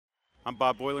I'm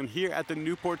Bob Boylan here at the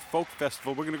Newport Folk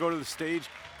Festival. We're going to go to the stage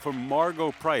for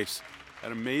Margo Price,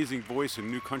 an amazing voice in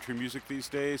new country music these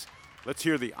days. Let's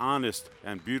hear the honest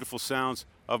and beautiful sounds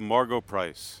of Margo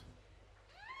Price.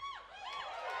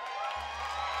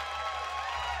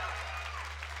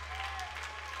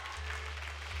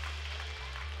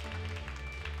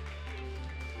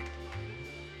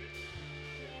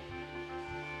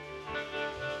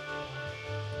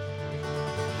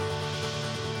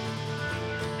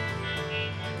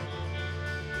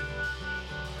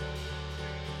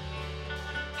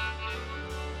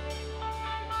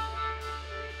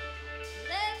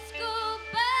 Let's go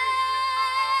back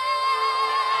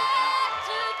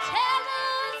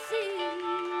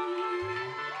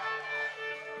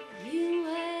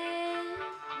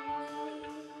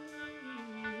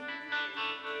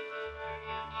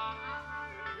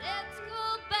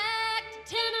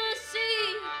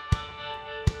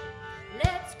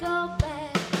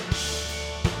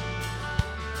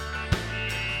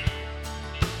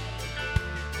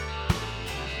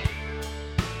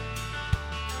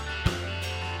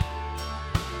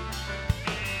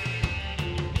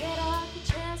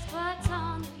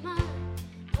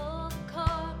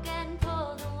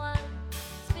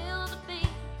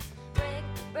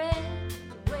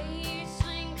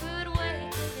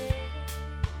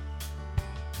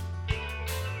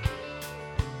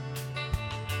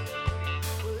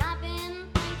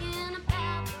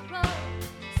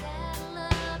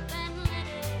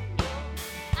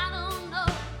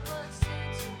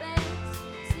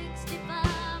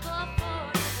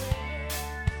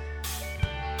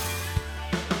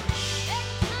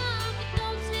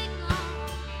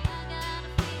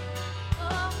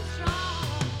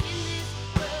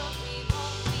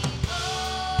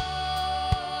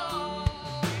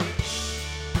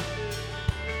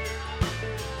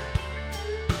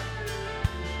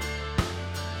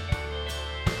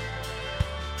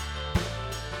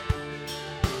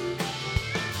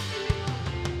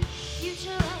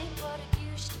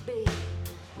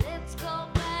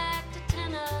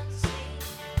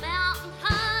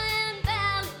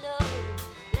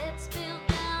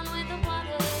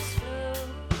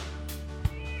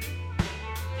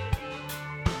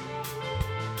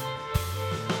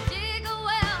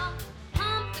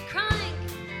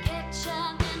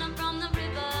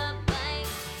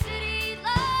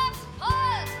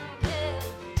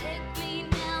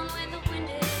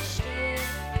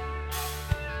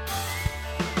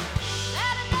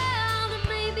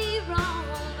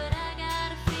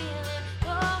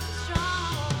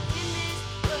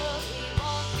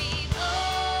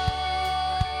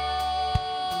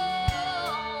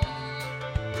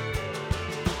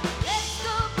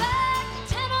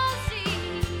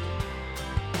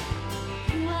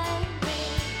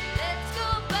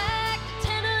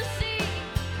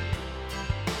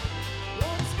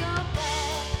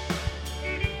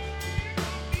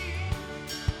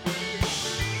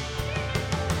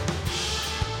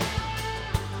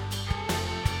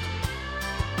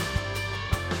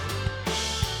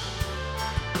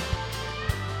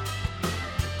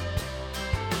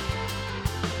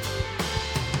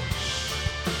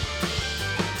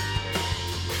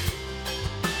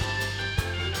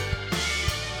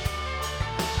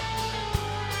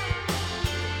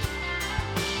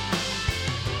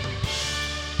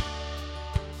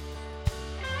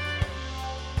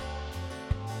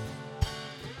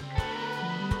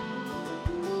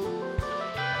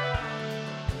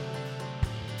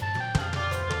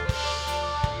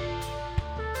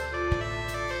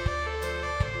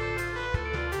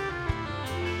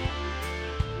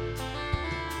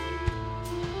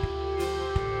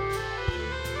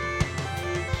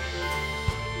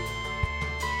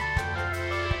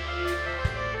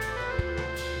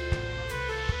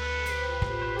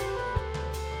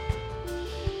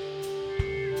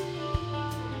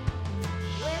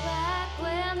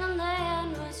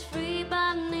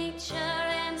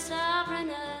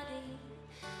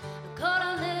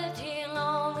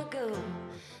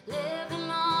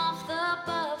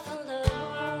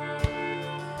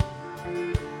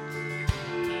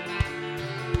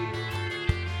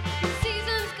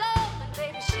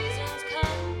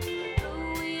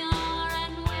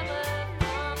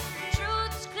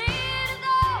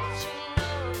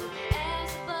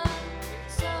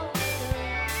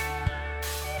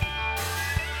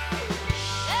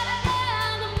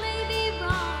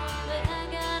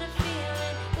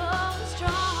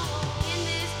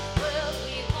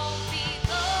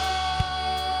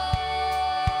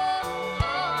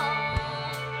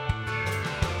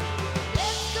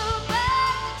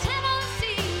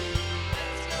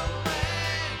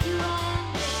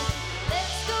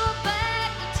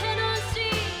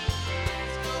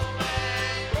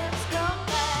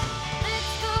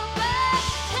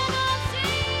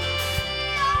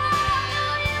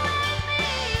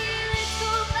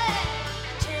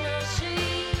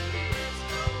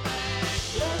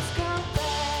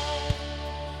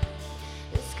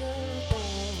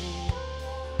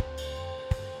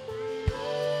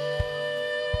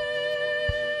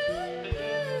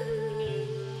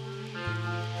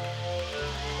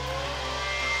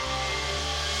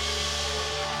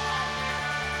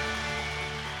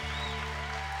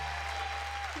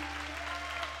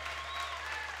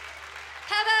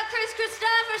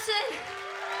Christopherson.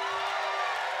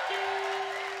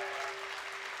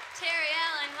 Terry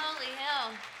Allen, holy hell.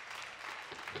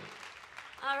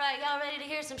 All right, y'all ready to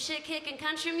hear some shit-kicking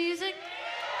country music?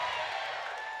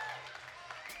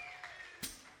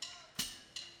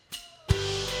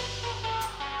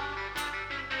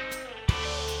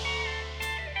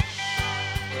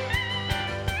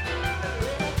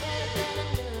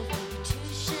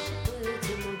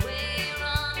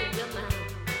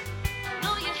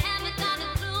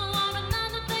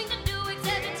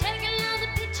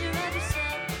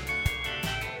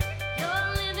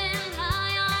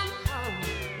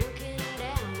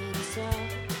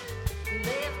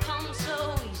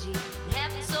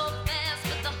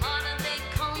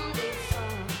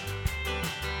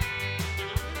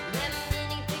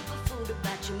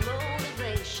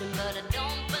 But I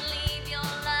don't believe your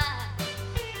lie.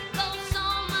 Go so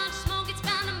much smoke, it's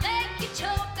bound to make you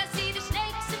choke. I see the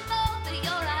snakes in both of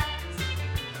your eyes.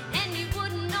 And you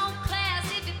wouldn't know class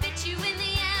if it bit you in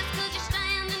the ass, 'cause you're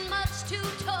standing much too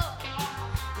tall.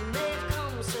 And they've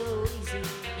come so easy,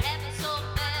 happen so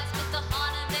fast, but the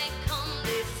harder they come,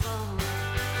 they fall.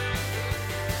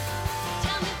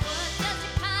 Tell me, what does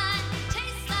your pie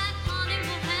taste like? Honey,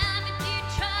 we'll have it, you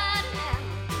tried it out.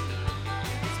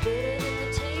 It's better than the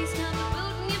taste of a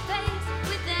boot in your face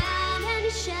without any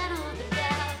shadow of a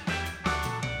doubt.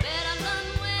 Better learn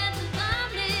where the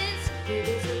line is. It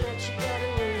isn't that you gotta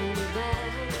worry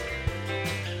about.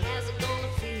 How's it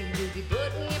gonna feel if you put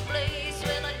in your place?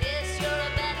 Well, I guess you're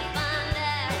about to find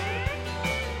out.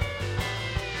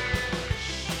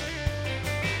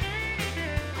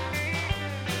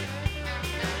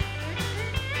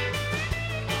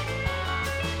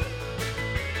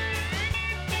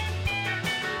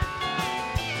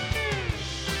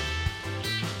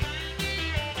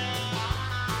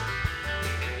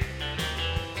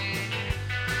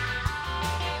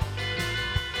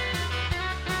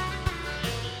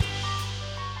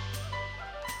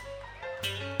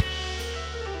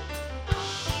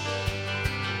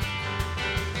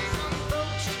 Some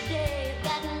folks today have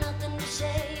got nothing to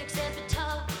say except to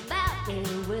talk about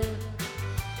their will.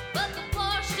 But the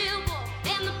poor still poor,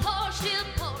 and the poor still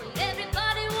poor, and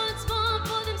everybody wants more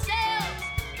for themselves.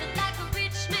 But like a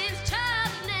rich man's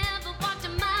child, he never walked a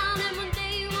mile, and one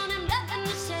day you want him nothing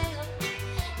to sell.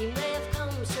 He may have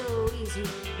come so easy,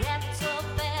 it happened so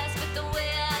fast, but the way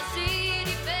I see it,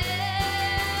 he fell.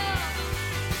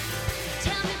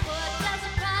 Tell me, what does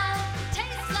a pie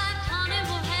taste like? Honey,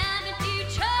 we'll have it, you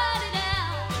tried it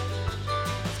out.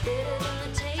 It's better than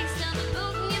the taste of a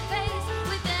boot in your face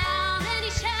without any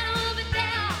shadow of a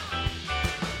doubt.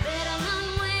 Better run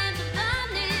where the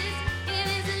line is. It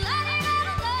isn't like you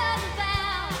gotta learn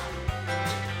about.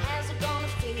 How's it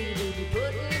gonna feel if you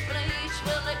put in your place?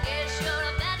 Well, I guess you're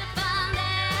about to find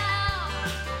out.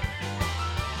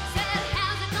 Said,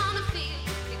 how's it gonna feel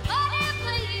if you put in your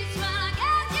place? Well, I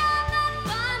guess you're about to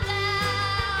find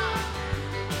out.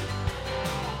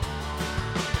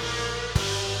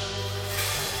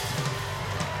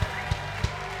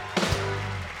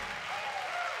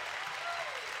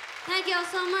 Thank y'all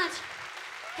so much.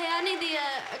 Hey, I need the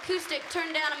acoustic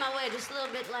turned down in my way, just a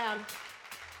little bit loud.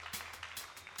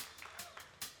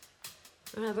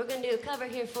 All right, we're gonna do a cover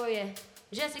here for you.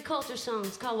 Jesse Coulter song.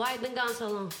 It's called Why You Been Gone So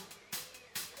Long.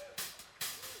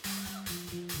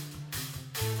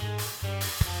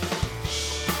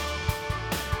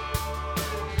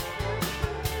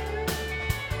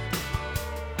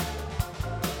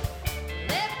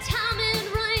 Every time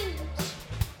it rains,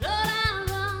 Lord, I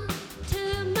run to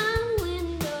my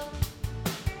window.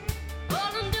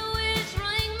 All I do is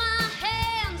wring my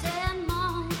hands and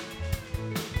moan.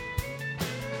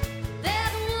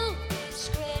 That wolf is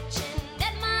scratching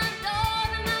at my door,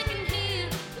 and I can hear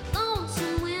the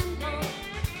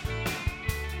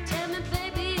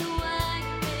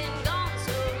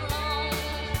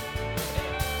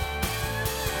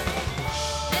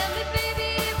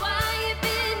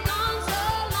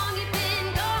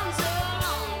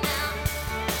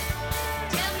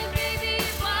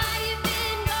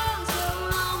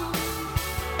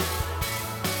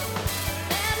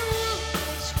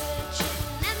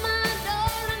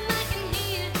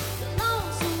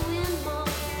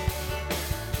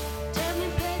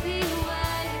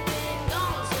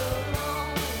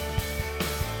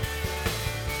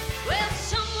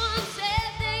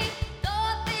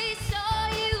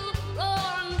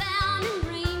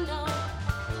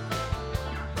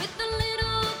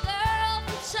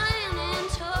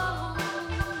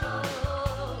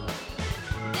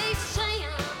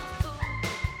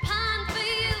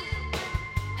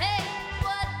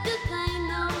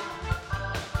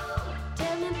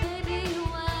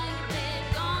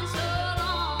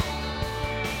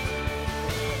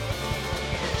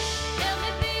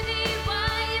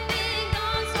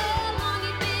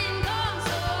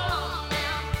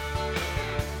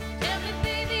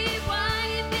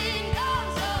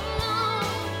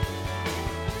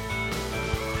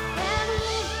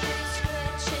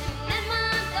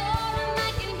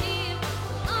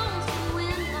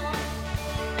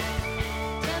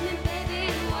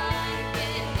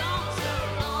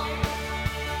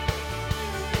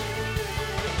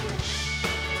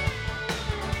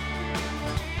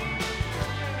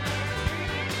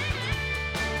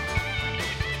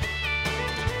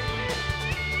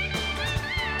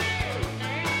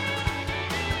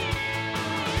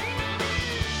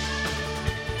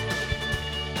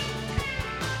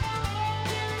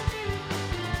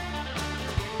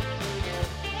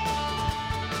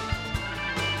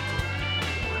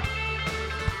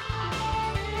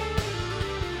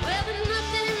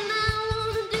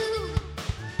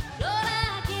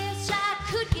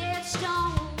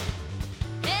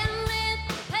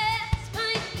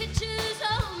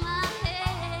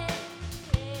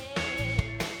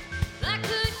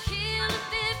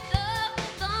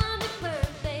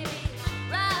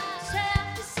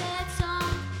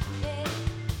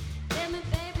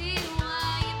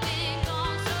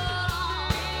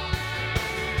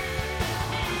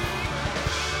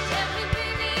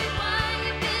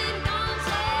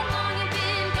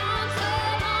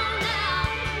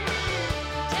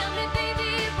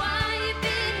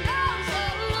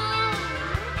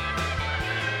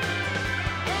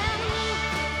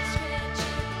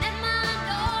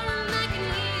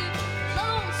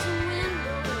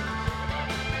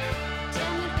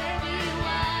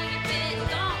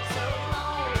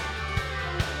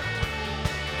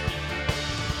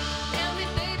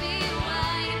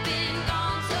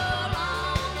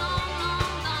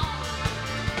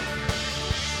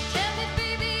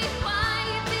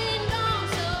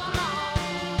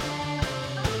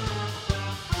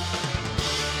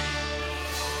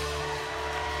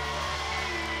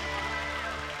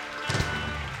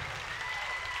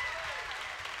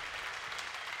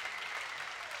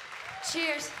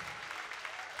Cheers.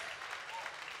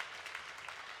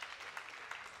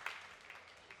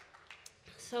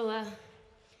 So,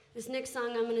 this next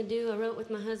song I'm gonna do, I wrote with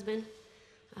my husband,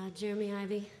 Jeremy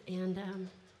Ivy, and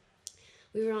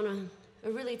we were on a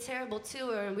really terrible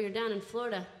tour, and we were down in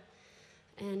Florida,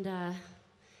 and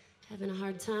having a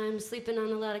hard time, sleeping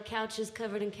on a lot of couches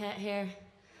covered in cat hair,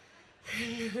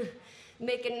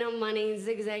 making no money,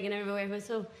 zigzagging everywhere. But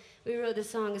so we wrote this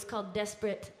song. It's called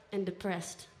Desperate and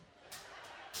Depressed.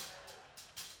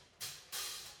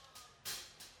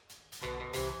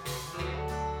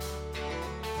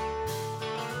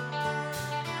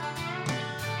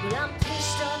 Well, I'm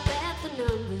pissed off at the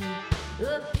number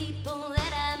of people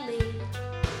that I meet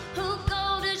who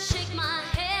go to shake my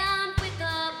hand with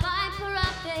a viper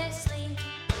up their sleeve.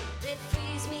 They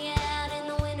freeze me out in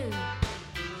the winter,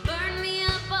 burn me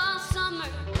up all summer,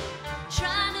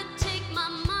 try to take my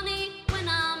money when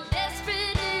I'm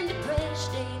desperate and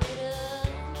depressed. Ain't it a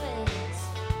mess?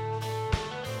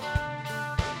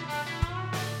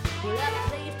 Well, I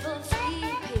played for free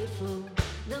and paid for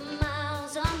the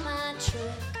miles on my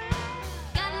truck.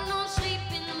 Got no sleep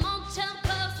in the motel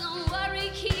 'cause the worry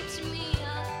keeps me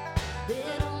up.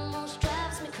 It almost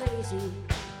drives me crazy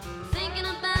thinking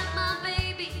about my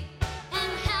baby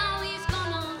and how he's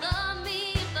gonna love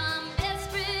me if I'm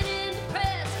desperate and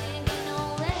depressed. Can't get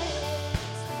no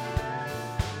rest.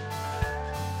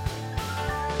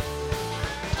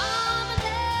 Mama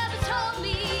never told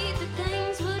me that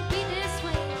things would be this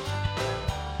way.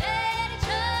 Daddy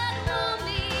tried to warn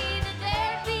me that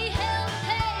there'd be hell to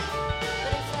pay.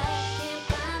 But if I can't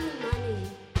find the money,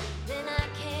 then I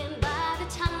can't buy the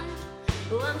time.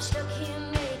 Oh, I'm stuck here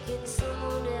making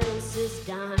someone else's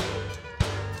dime.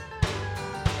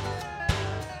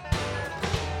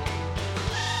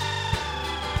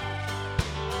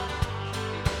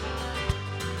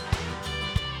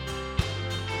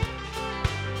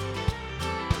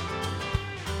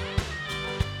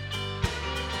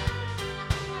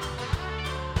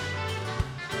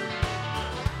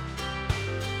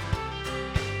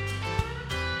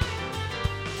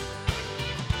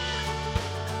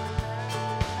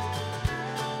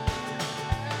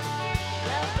 I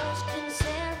first in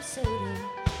Sarasota,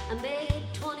 I made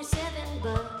 27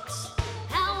 bucks.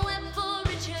 I went for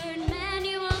Richard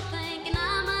Manuel thinking I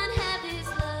might have his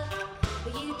luck.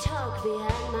 But you talk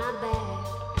behind my back.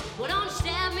 Well, don't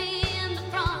stab me in the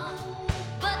front,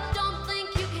 but don't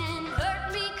think you can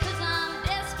hurt me 'cause I'm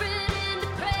desperate and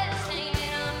depressed. Ain't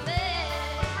it a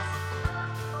mess?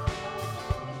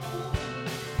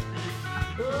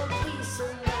 Oh, please,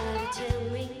 somebody tell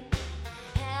me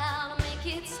how to make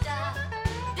it stop.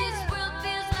 This world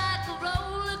feels like a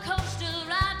roller coaster.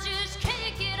 I just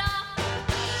can't get off.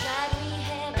 Tried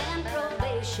rehab and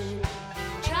probation,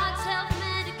 tried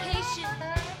self-medication,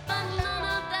 but none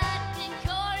of that can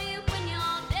cure you when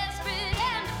you're desperate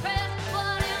and depressed.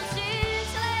 What else is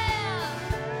left?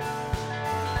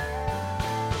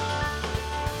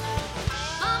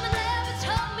 Mama never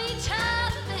told me,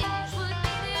 child, that things would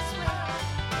be this way.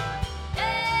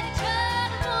 Daddy tried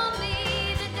to warn me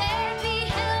that there'd be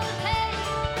hell to pay.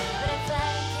 But if I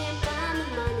can't find the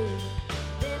money,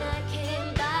 then I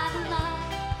can't buy the lie.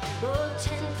 Oh,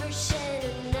 10%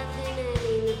 of nothing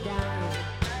ain't a dime.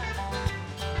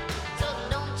 So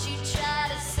don't you try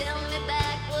to sell me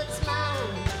back what's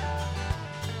mine.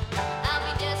 I'll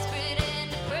be desperate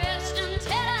and depressed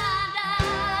until I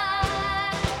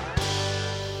die.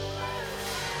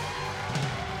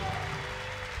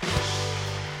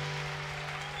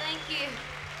 Thank you.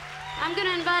 I'm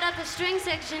gonna invite up the string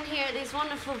section here. These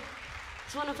wonderful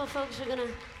folks are gonna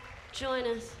join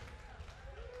us.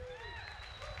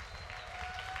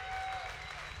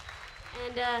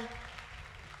 And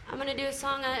I'm gonna do a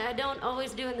song I don't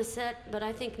always do in the set, but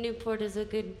I think Newport is a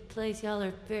good place. Y'all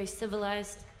are very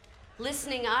civilized,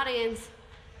 listening audience.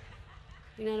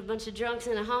 You're not a bunch of drunks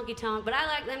in a honky tonk, but I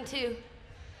like them too.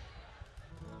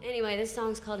 Anyway, this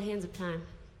song's called Hands of Time.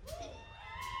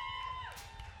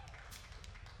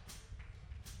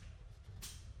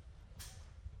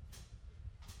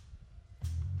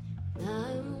 I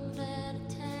rode out of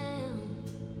town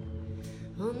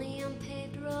on the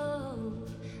unpaved road.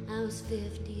 I was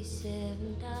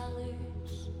 $57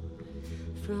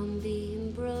 from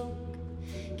being broke.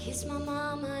 Kissed my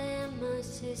mama and my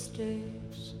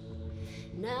sisters.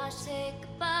 Now I say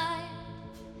goodbye,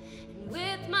 and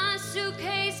with my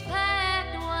suitcase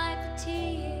packed to wipe the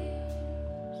tears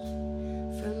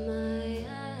from my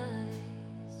eyes.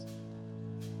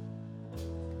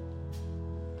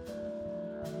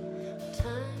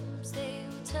 Times they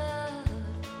were tough,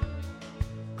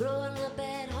 growing up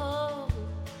at home.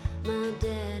 My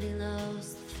daddy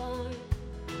lost the farm,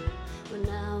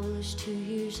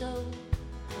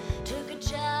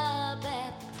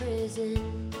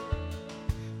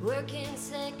 working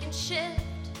second shift.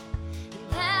 And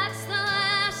that's the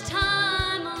last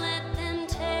time I'll let them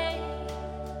take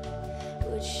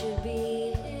what should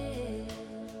be his.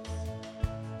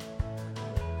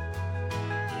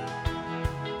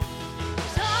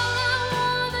 'Cause all I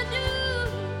wanna do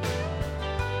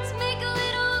is make a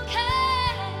little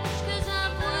cash, 'cause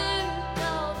I've worked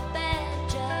all the bad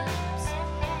jobs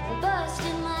and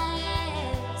busted my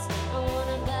ass. I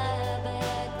wanna buy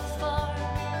back the farm,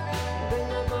 bring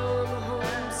my mama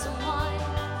home some wine,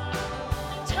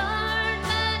 turn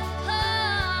back the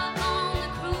clock on the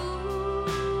cruel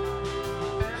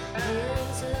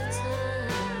hands of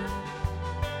time.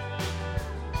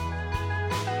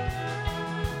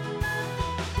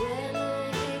 When I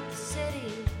hit the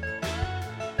city,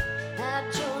 I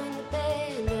joined the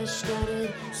band. I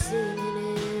started singing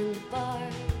in the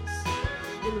bars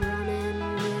and running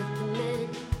with the men.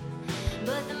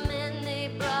 But the men, they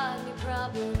brought me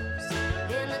problems,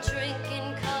 and the drinking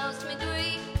caused me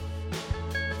grief.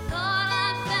 Thought I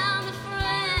found a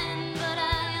friend, but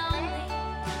I only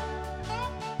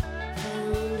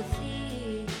found a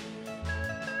thief.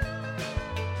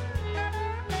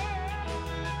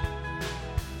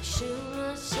 Soon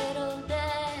I settled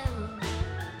down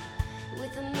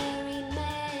with a married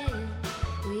man.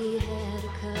 We had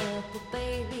a couple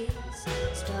babies,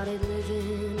 started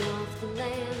living off the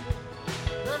land.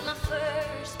 But my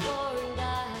firstborn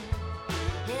died,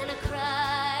 and I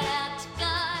cried out to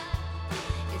God,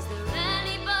 is there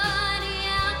anybody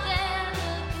out there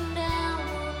looking down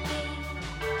on me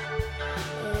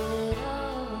at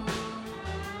all?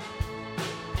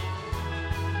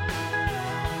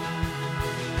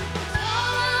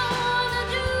 All I wanna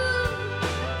do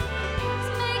is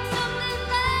make something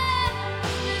last,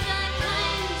 'cause I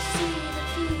can't see the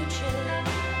future.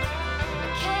 I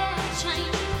can't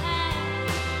change the past.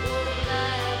 Wanna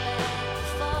buy back the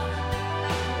farm,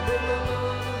 bring my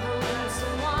mama home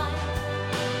some wine,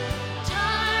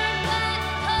 turn back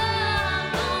the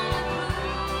clock on the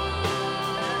cruel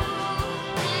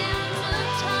hands of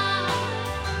time.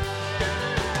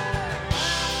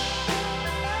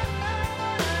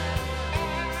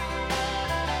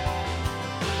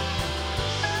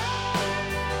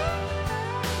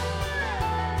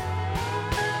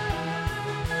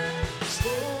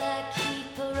 Still I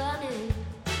keep a running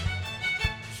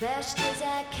fast as I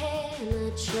can. I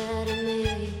try to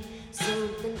make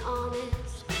something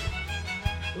honest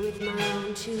with my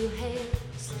own two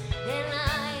hands, and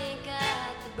I ain't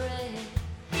got the breath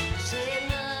to say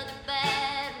another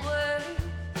bad word.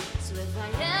 So if I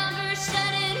ever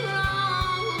said it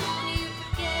wrong, won't you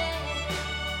forget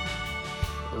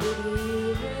what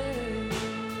you heard?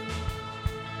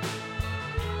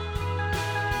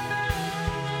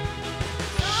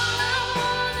 All I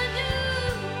wanna do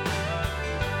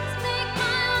is make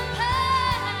my own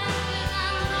path, 'cause I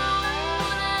know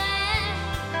what I am,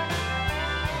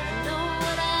 know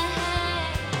what I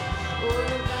have.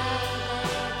 Wanna buy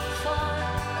back the farm,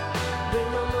 bring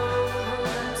my mama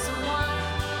home some wine,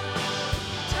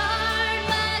 turn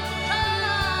back the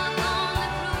clock on the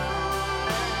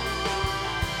cruel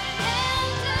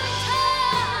hands of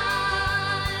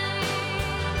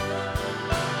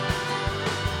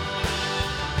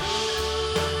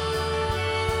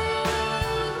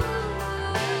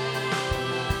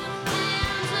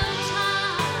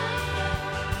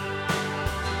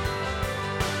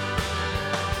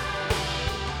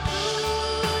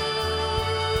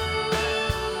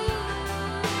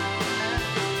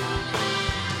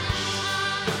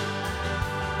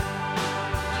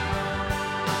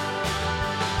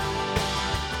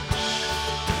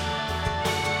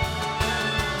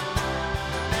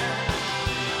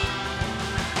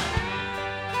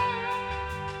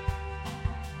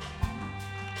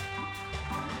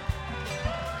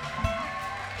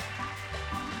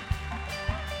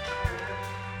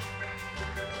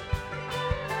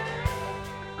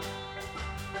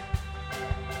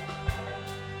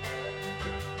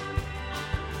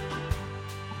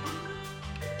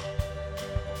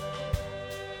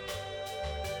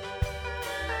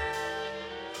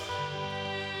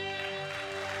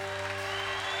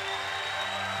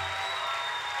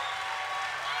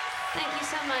Thank you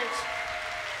so much.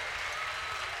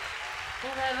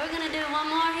 All right, we're gonna do one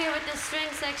more here with the string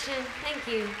section. Thank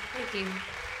you, thank you.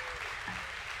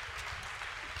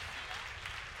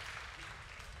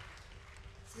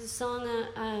 This is a song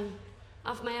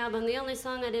off my album, the only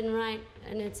song I didn't write,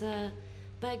 and it's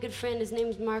by a good friend. His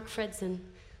name's Mark Fredson,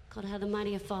 called How the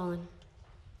Mighty Have Fallen.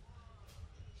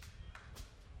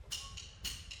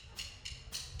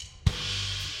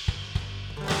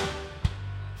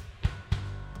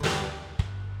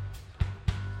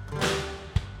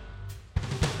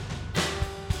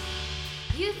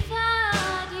 You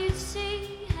thought you'd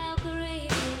see how green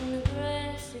the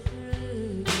grass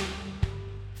grew.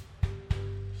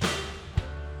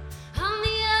 On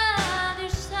the other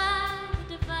side that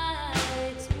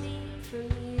divides me from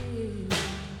you.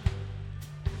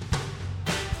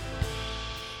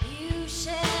 You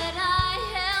said I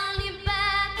held you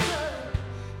back for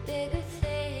bigger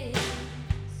things.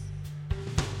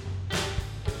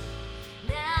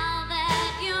 Now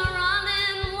that you're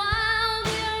running wild,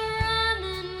 you're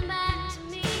running back to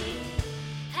me.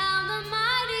 How the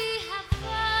mighty have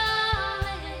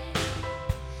fallen,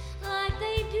 like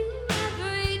they do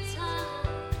every time.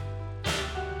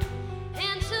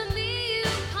 And to me you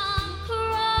come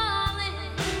crawling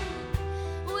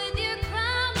with your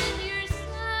crown in your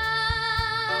side.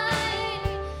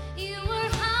 You were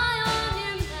high on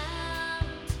your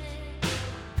mountain,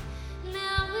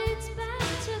 now it's back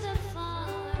to the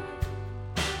farm.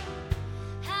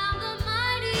 How the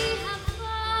mighty have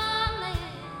fallen,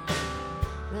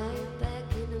 right back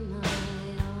into my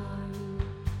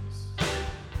arms.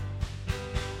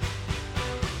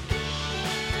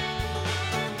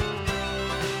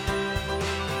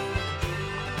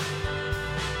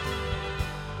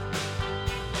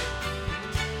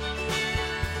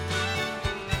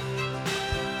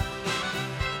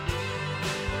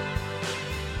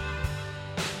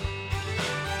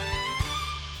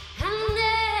 I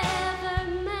never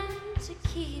meant to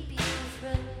keep you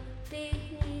from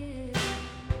being you.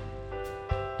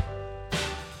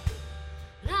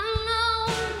 I know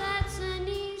that's an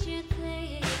easier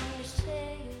thing to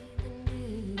say than do.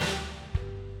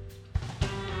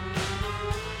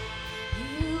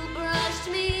 You brushed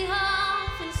me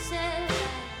off and said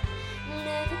I'd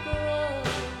never grow.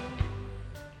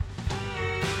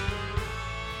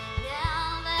 Now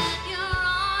that you're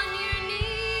on your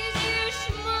knees, you're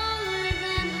smaller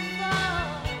than before.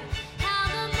 How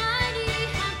the mighty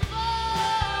have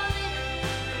fallen,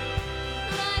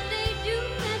 like they do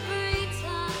every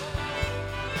time.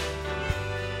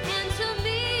 And to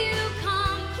me you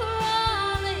come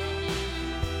crawling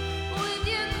with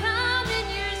your crown in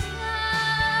your side.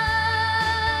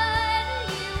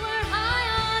 You were high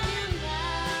on your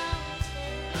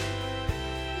mountain,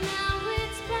 now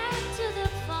it's back to the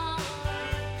farm.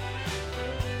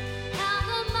 How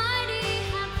the mighty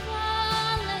have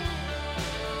fallen,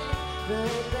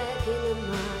 right back into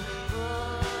my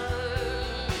arms.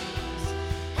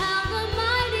 How the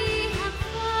mighty have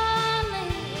fallen,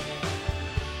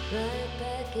 right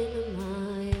back into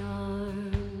my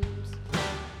arms.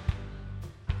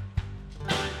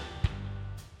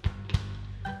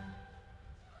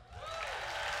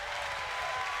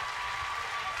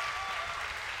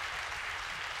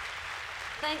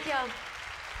 Thank y'all.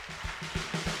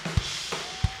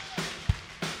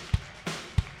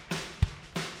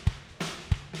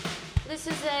 This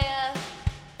is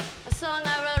a song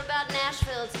I wrote about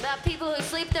Nashville. It's about people who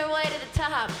sleep their way to the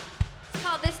top. It's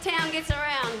called This Town Gets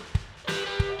Around.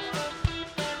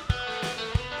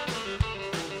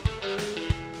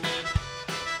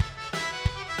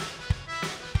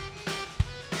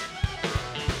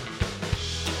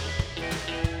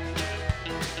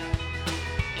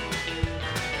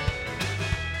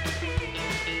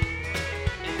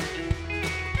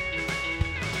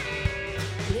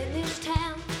 In this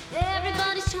town,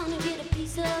 everybody's trying to get a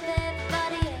piece of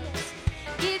everybody else.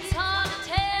 It's hard to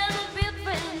tell a real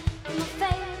friend from a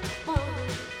fake one.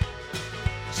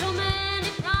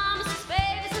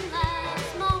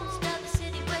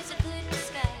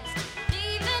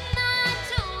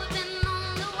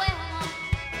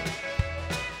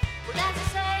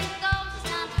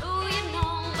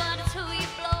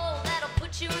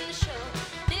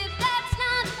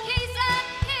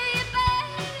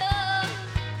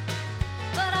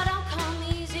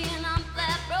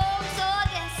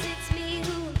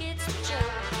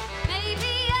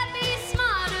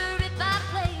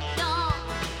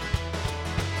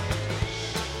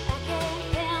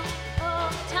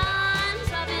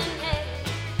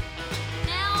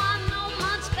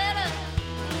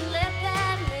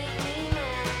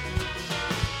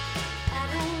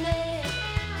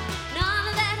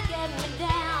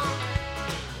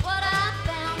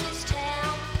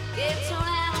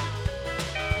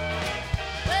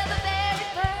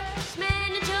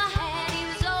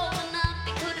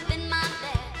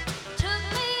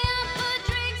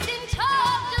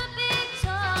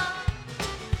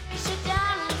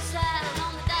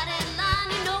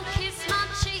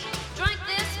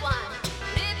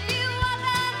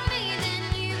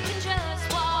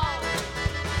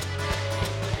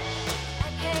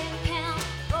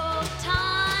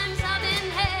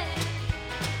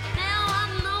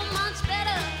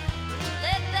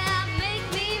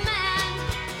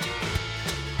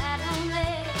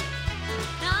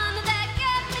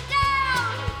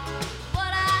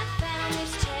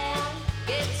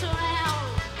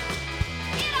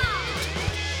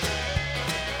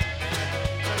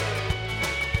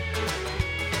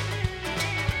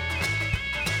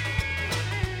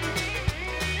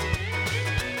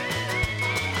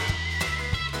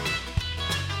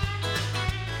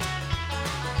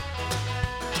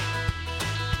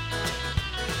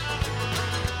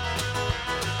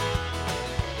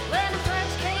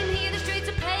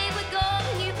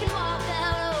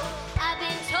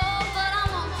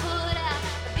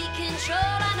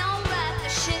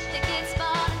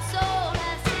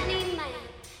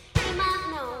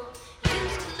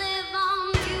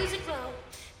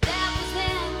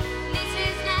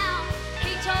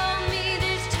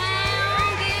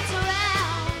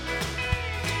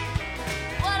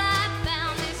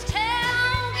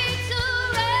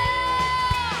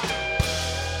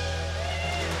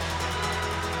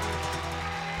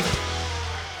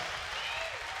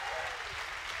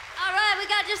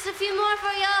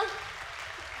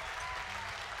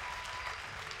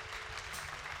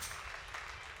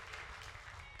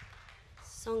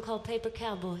 song called Paper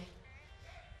Cowboy.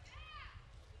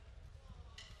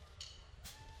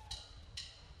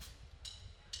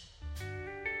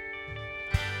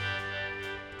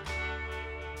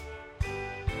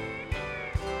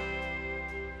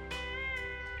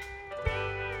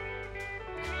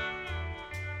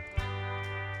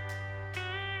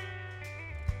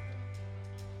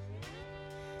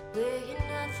 Well, you're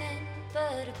nothing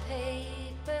but a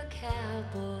paper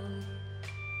cowboy,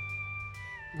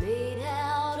 made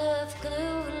out of glue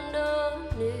and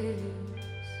old news,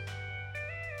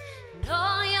 and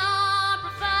all your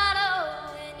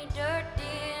bravado and your dirt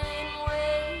dealing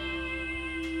ways,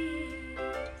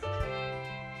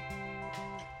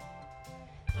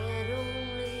 that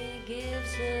only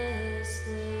gives us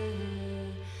the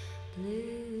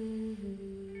blues.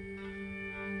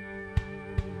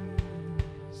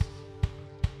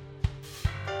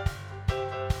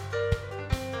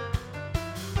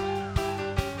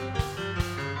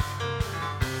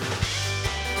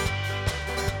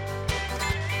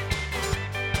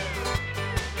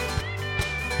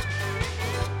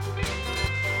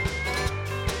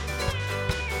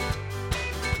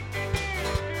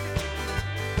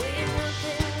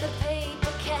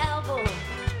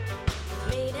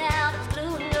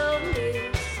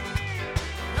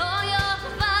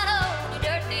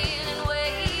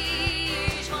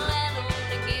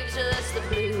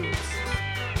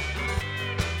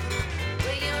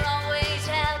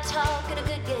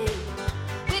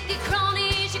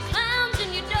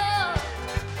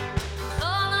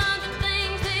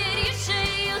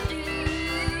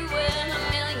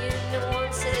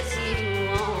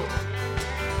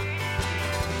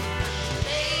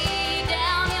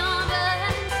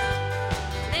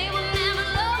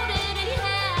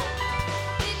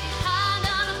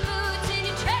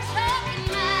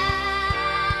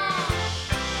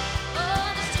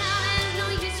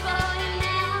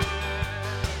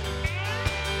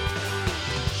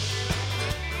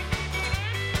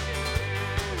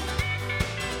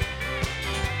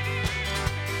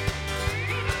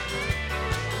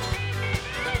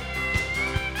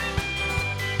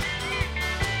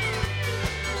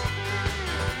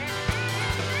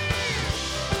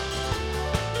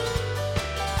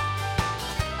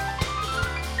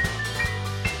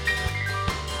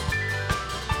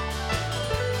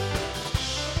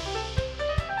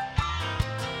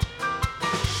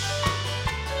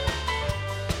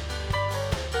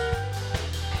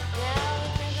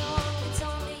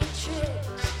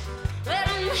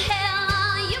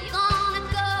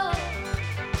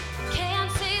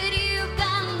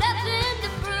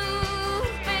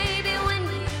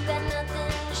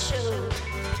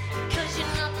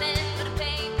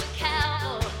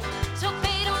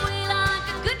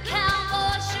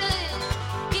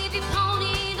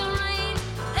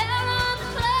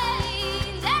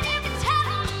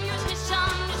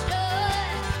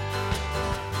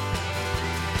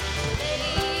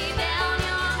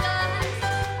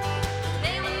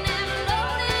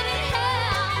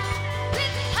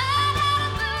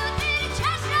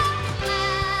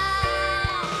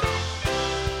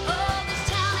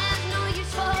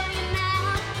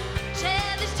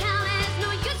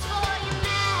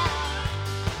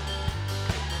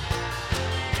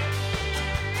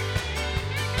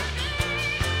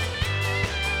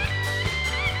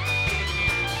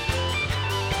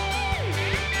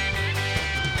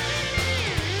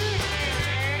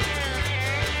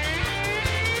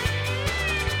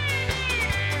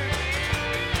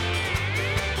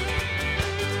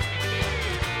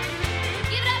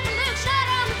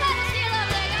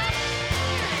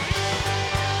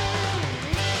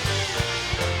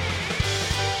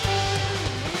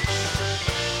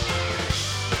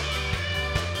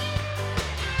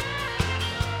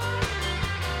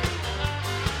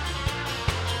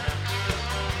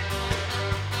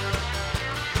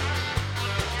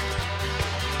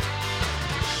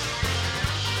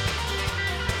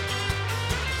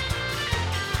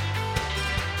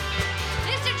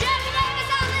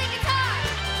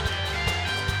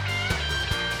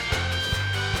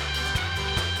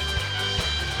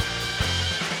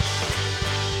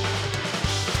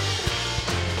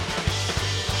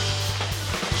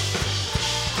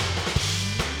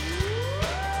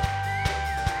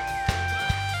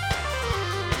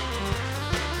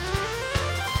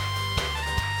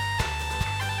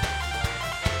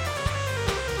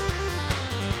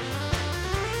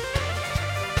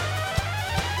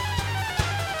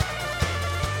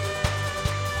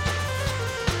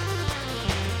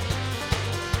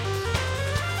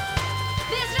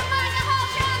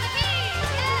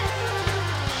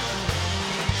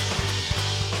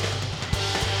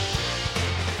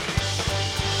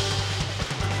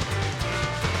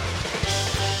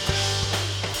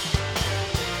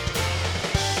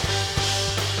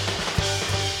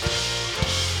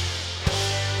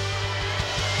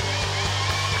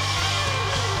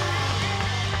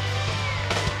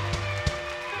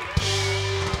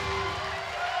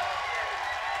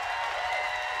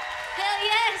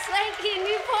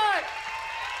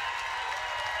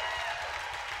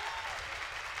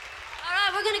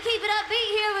 we're gonna keep it upbeat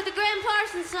here with the Graham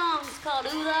Parsons song. It's called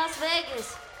Ooh, Las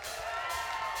Vegas.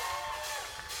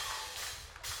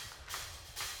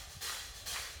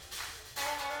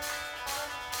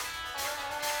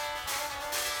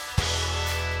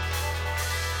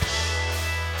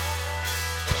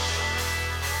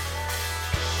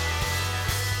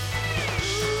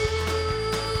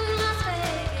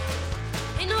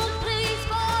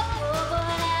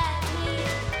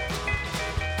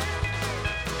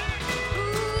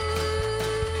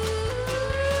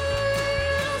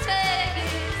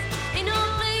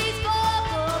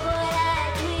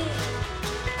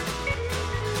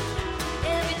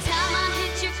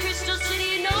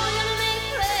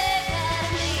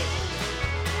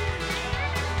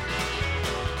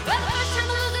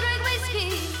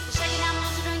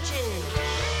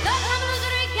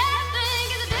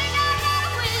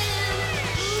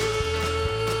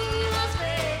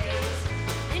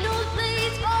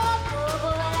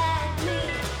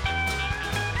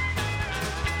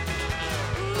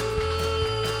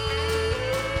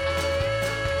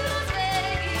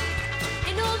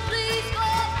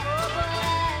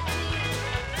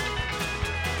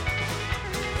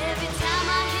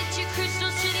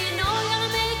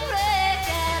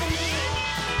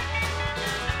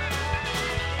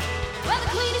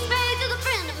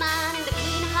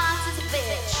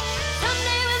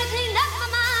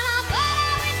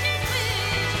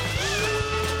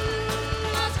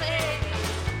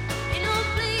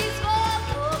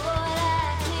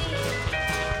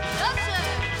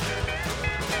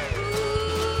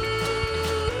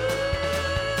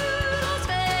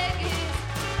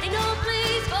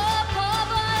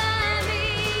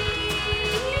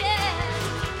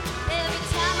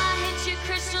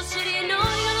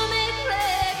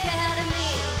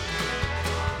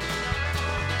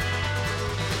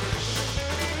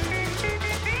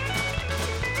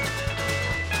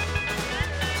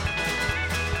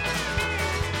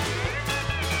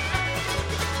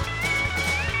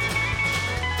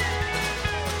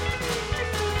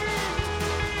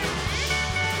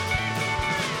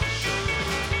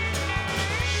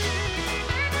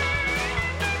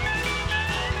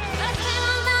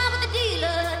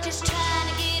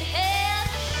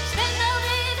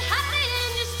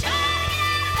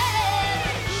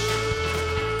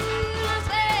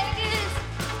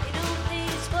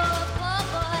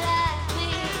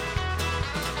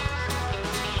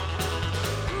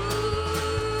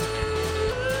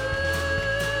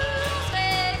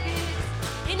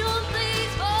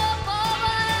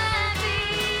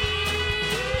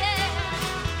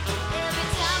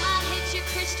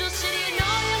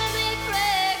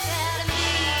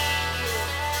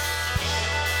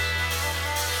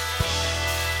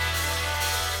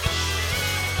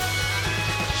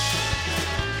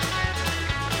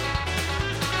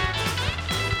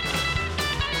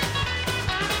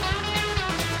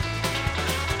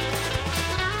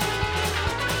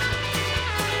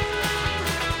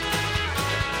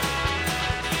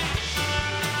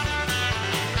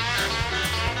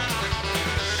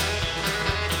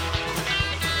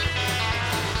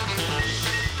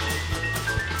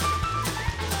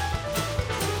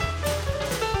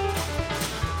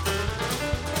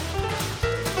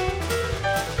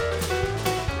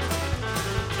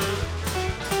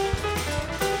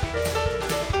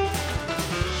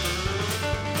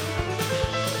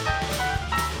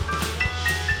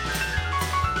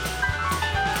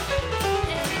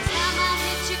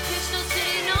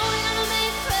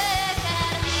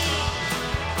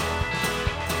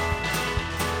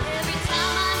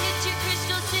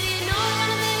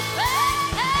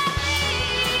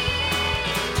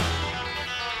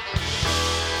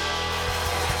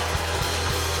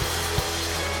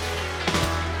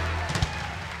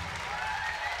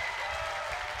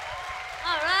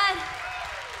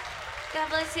 God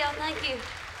bless y'all. Thank you.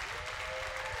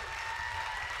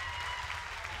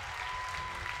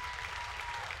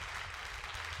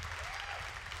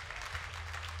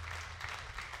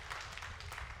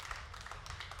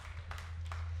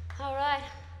 All right.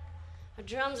 Our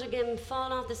drums are getting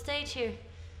falling off the stage here.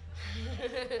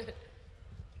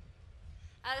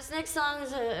 This next song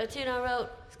is a tune I wrote.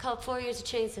 It's called 4 Years of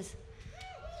Chances.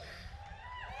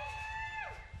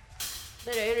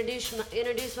 Better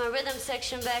introduce my rhythm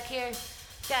section back here.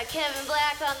 Got Kevin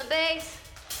Black on the bass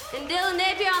and Dylan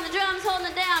Napier on the drums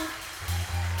holding it down.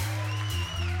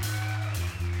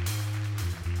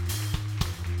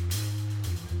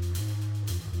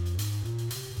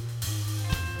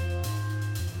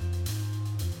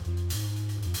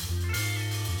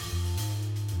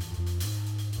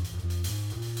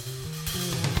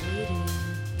 I've waited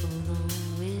for long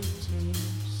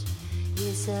winters.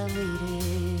 Yes, I've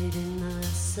waited naked in the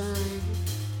sun.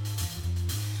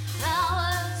 I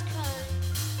was crying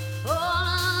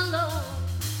all alone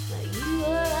while you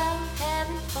were out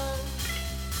having fun.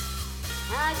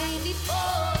 I gave you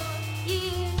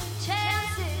 4-year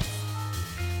chances,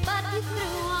 but you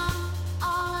threw them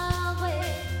all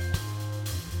away.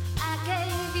 I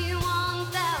gave you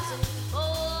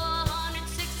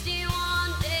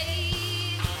 1,461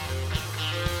 days.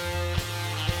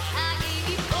 I gave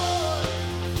you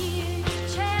 4-year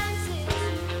chances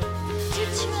to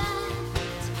try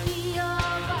to be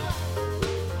alright.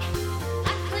 I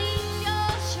cleaned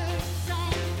your shirts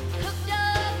and cooked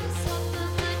up your supper,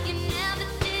 but you never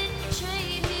did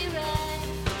treat me right.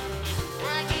 I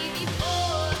gave you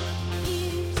 4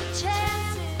 years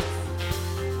chances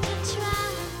to try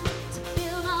to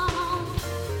build a home,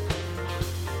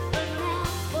 but now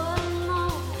one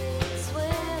moment's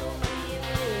where we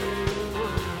really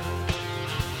want.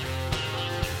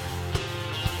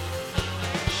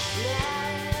 Now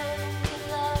you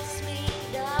lost me,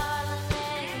 darling,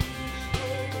 and you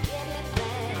can't get it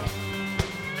back.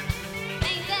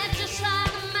 Ain't that just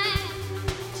like a man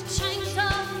to change so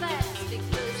fast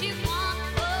because you want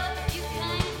what you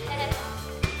can't have?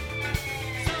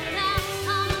 So now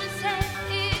I'm gonna say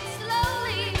it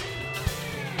slowly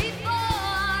before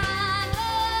I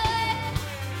go.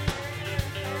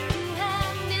 You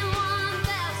had me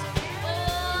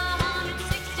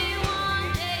 1,461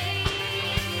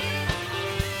 days.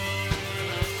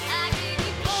 I gave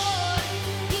you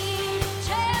 4-year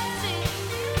chances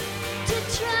to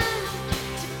try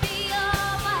to be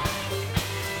alright.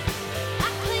 I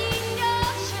cleaned your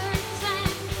shirts and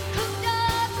cooked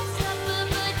up your supper,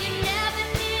 but you never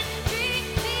did treat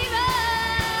me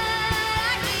right. I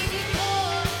gave you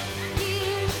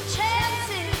 4-year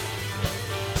chances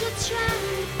to try to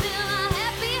build a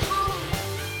happy home,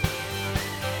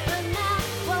 but now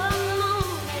one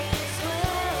moment's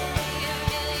where we a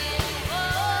million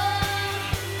more.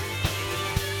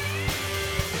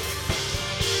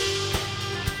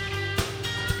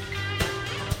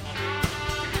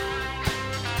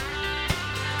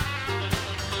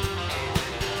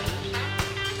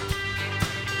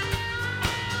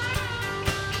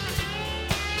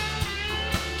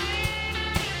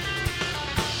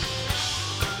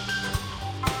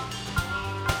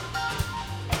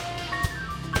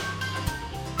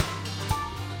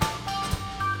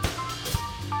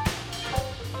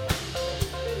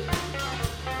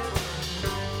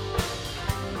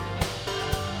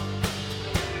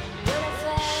 But if I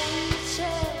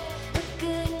should a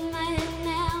good man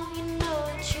now, you know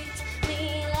he treats me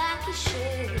like he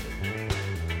should.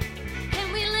 And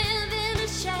we live in a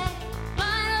shack by a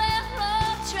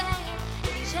railroad track,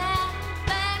 and he's out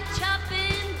back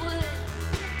chopping wood.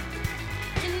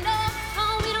 And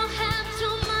oh, we don't have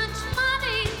too much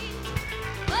money,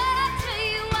 but I tell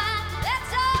you what,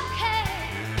 that's okay.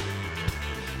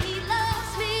 He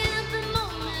loves me every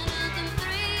moment of them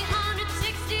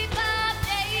 365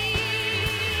 days.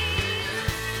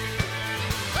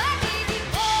 I gave you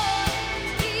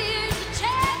 4 years of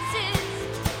chances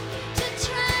to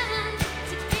try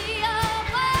to be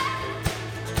alright.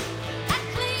 I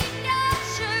cleaned your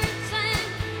shirts and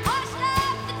washed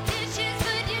up the dishes,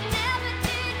 but you never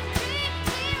did treat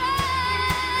me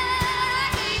right. I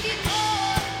gave you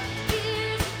 4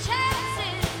 years of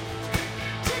chances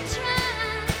to try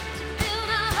to build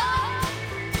a home,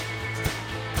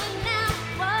 but now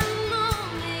one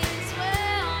moment's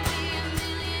where I'll be a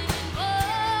million more.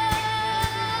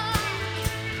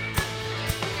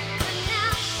 But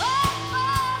now one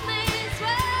moment's where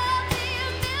I'll be a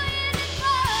million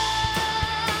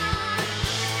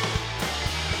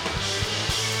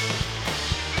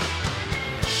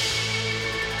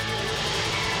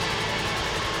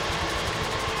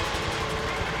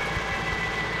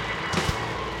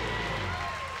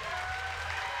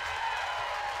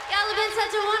Y'all have been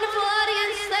such a wonderful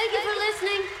audience. Thank you for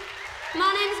listening.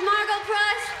 My name's Margo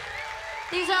Price.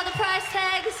 These are the price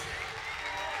tags.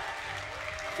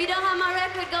 If you don't have my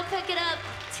record, go pick it up.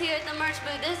 It's here at the merch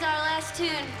booth. This is our last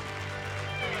tune.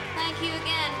 Thank you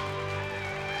again.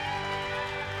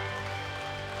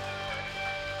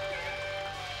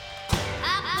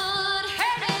 I put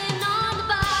hurting on the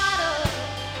bottle.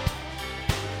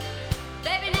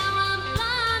 Baby, now I'm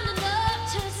blind enough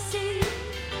to see.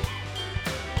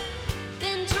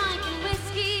 Been drinking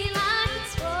whiskey like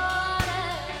it's water.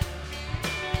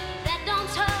 That don't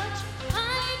touch the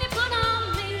pain you put on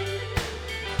me.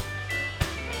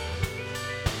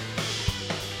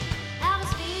 I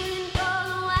was feeling for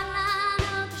the white line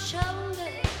of the show.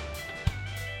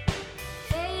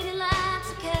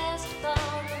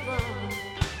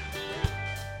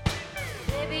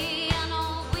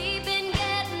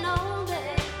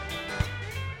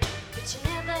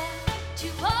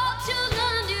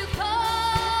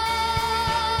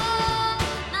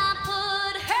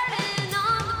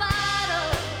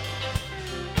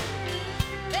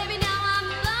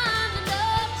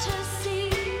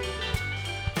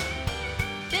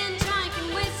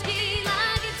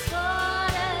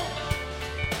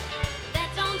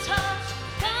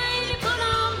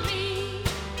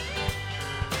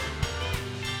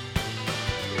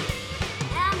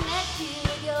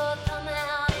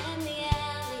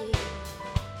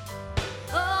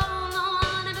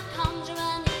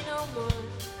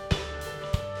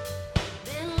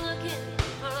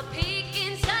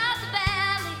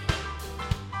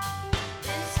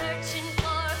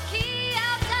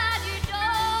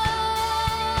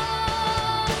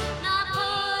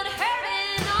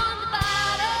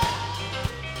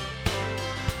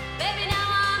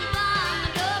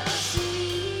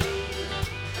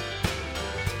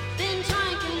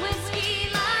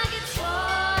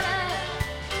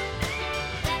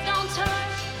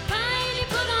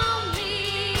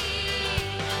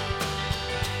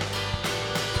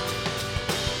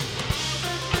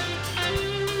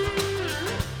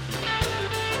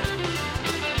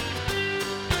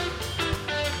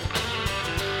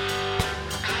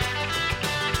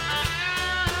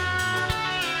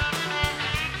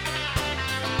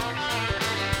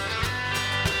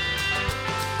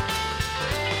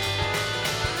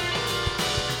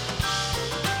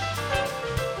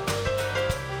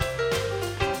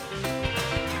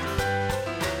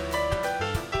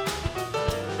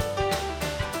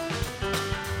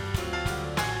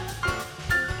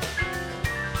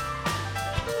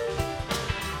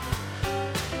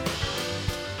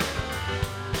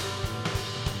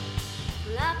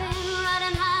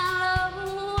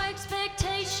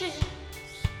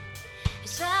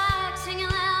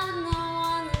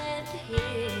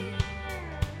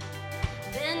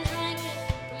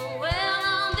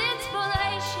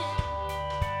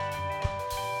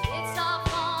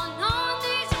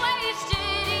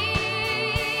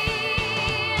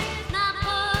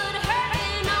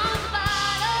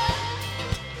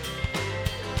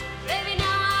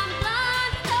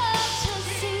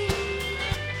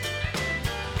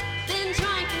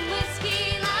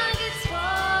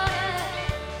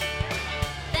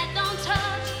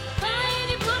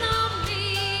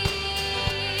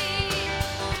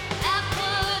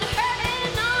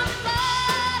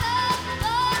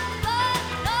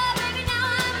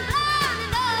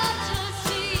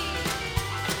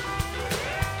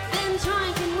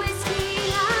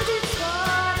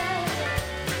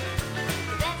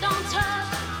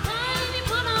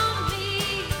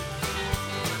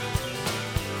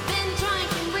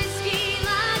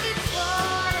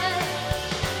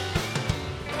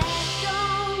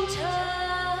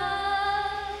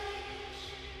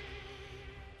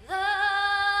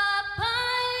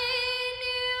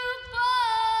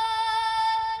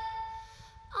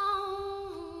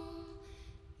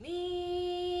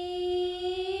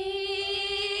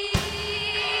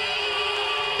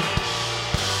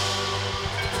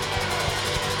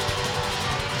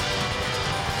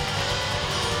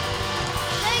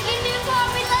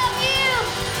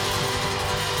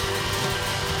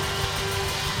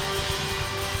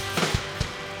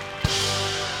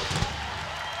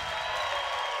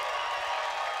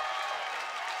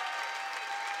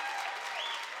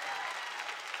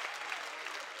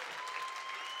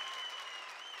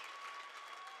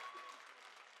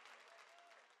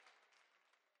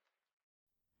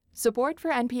 Support for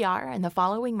NPR and the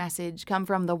following message come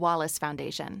from the Wallace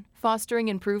Foundation, fostering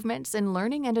improvements in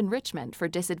learning and enrichment for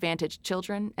disadvantaged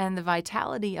children and the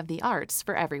vitality of the arts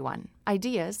for everyone.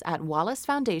 Ideas at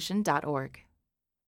wallacefoundation.org.